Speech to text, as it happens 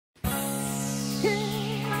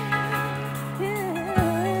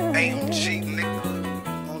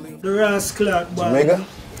grass clot, boy. Jamaica?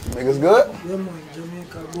 Jamaica's good? Yeah, man.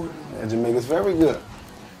 Jamaica good. Yeah, Jamaica's very good.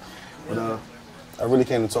 But I really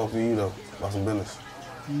came to talk to you though about some business.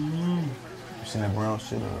 You seen that brown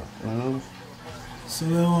shit on the news? So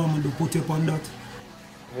you want me to put you up on that?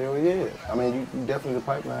 Hell yeah. I mean, you definitely the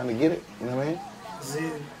pipeline to get it, you know what I mean?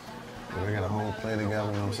 Zin. Yeah, we got a whole play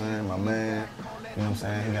together, you know what I'm saying? My man, you know what I'm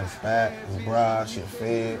saying? He got his fat, his bra, shit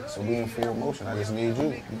fed. So we in full motion. I just need you know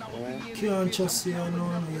what I mean? Can't trust you,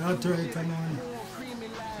 no. You're not right, no.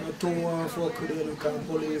 Not too fuck with you, because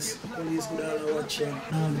police would all watch you.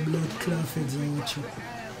 All the blood clot feds are watching.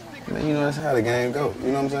 Man, you know, that's how the game go.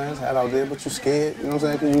 You know what I'm saying? It's hot out there, but you scared. You know what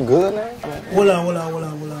I'm saying? Because you good now? Hold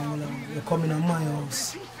on. You're coming to my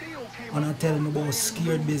house and I'm telling you about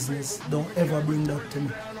scared business. Don't ever bring that to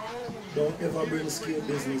me. Don't ever bring scared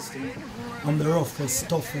business to me. I'm the roughest,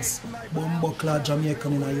 toughest, bumbuckler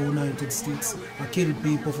Jamaican in the United States. I kill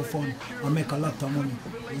people for fun. I make a lot of money.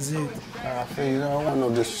 Is it? I feel you. I don't want no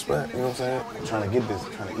disrespect. You know what I'm saying? I'm trying to get this,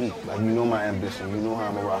 trying to eat. Like, you know my ambition. You know how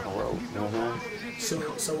I'm a rock and roll. You know what I'm saying?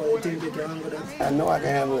 So what you think you can handle that? I know I can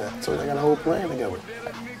handle that. So I got a whole plan together.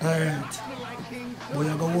 Alright. But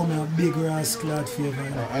you're going to owe me a big ass cloud favor.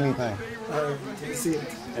 Anything. Alright, you see it.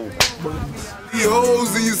 Anything. Buttons. You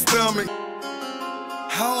holes in your stomach.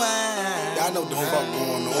 Y'all know the fuck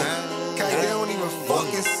going on. Cause they don't even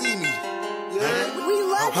fucking see me. Yeah. We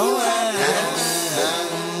love you.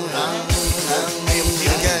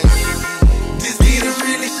 This be the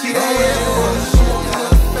realest shit I ever want.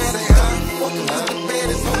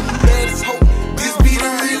 This be the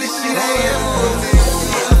realest shit I ever want.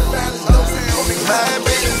 My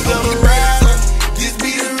baby's on the ride. This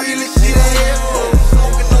be the realest shit I ever want.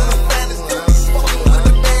 Smoking on the finest dope, fucking with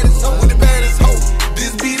the baddest hoe, with the baddest hoe.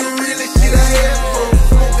 This be the realest shit I ever wrote.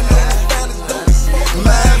 Smoking on the finest dope.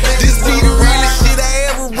 My baby, this be the realest shit I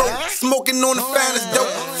ever wrote. Smoking on the finest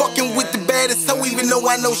dope, fucking with the baddest hoe. Even though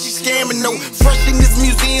I know she's scamming, no. Fresh in this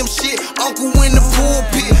museum shit, uncle in the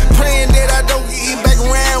pulpit, praying that I don't get hit back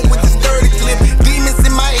around with this dirty clip. Demons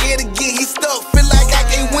in my head again, he stuck, feel like I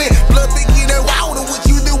can't win. Blood thinking that wilder, what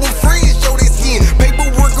you do when friends show their skin.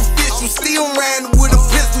 Paperwork official, still riding with a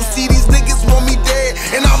pistol. See, these niggas want me dead,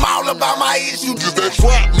 and I'm all about my issue. Just that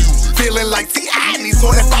trap music. Feeling like T.I. and these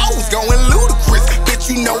on the foes, going ludicrous. Bitch,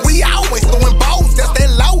 you know we always throwing balls, that's that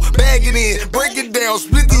low. Bag it in, break it down,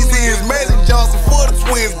 split these ends. Magic Johnson for the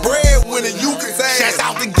twins, breadwinner, you can say. Shots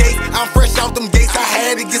out the gate, I'm fresh out them gates. I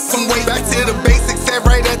had to get some weight. Back to the basics, sat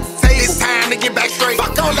right at the table. It's time to get back straight.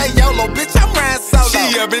 Fuck all that YOLO, bitch, I'm riding solo.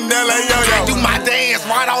 She up in there like yo-yo. I do my dance,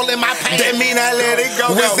 right all in my pants. That mean I let it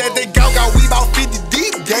go. We said they go, we bout 50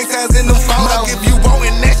 deep. Gangsters in the photos. If you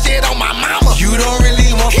wantin' that shit on my mama, you don't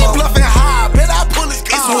really want He bluffing hard, bet I pull his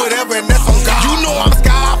car. It's whatever and that's on God. You know I'm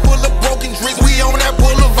sky full of broken drinks. We on that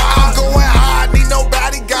boulevard. I'm going hard, need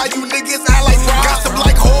nobody got you niggas out like fries. Got some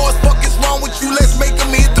like horse, fuck is wrong with you? Let's make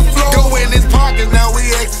them hit the floor. Go in this pocket, now we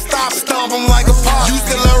exit stop. Stomp them like a pop. You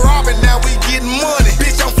still a robbing, now we getting money.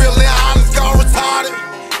 Bitch, I'm feeling honest, gone retarded.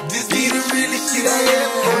 This be the realest shit I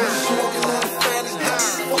ever heard. Smoking on the fattest dope,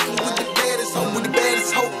 fucking with the baddest hoe, with the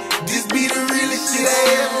baddest hoe. This be the realest shit I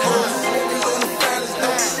ever heard. Smoking on the fattest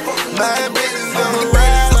dope, fucking my baby's on the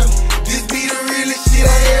ride. This be the realest shit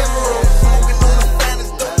I ever heard. Smoking on the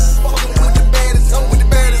fattest dope, fucking with the baddest hoe, with the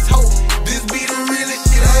baddest hoe. This be the realest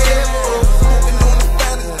shit I ever heard. Smoking on the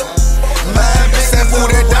fattest dope, my baby's on the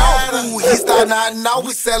ride. He started out now,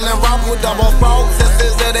 we selling rock with double frogs.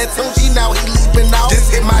 Sisters of that Tunchi, now he leaping out.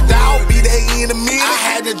 Just hit my dog, be they in the middle. I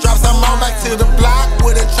had to drop some on back to the block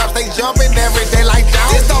with the traps, they jumping every day like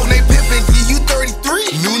down. This dog they pimpin', give you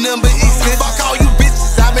 33. New number exist. Fuck all you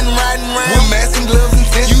bitches, I've been riding around with masking gloves and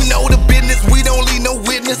tents. You know the business, we don't leave no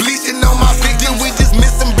witness. Bleaching on my victim, we just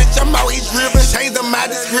missing, bitch. I'm out here drippin'. Change them my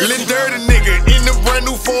description. Little dirty nigga in the brand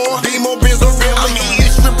new form. Be more Benz or Rim. I'm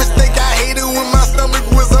eating strippers, steak. I hate it when my stomach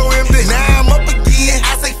was so empty. Now I'm up again.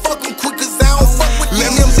 I say fuck him quick, cause I don't fuck with them.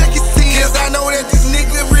 Let him check his sin, cause I know that this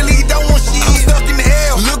nigga really don't want shit. I'm stuck in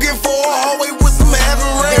hell, looking for a hallway with some heaven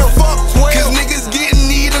rail. Fuck 12, cause niggas getting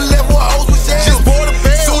need a level hoes with shells. Just bought a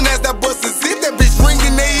bell. Soon as that bus is hit, that bitch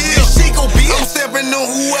ringing they ears. She gon' be I'm stepping on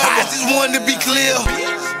whoever. I just wanted to be clear.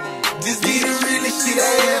 This be the realest shit I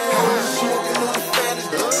ever heard.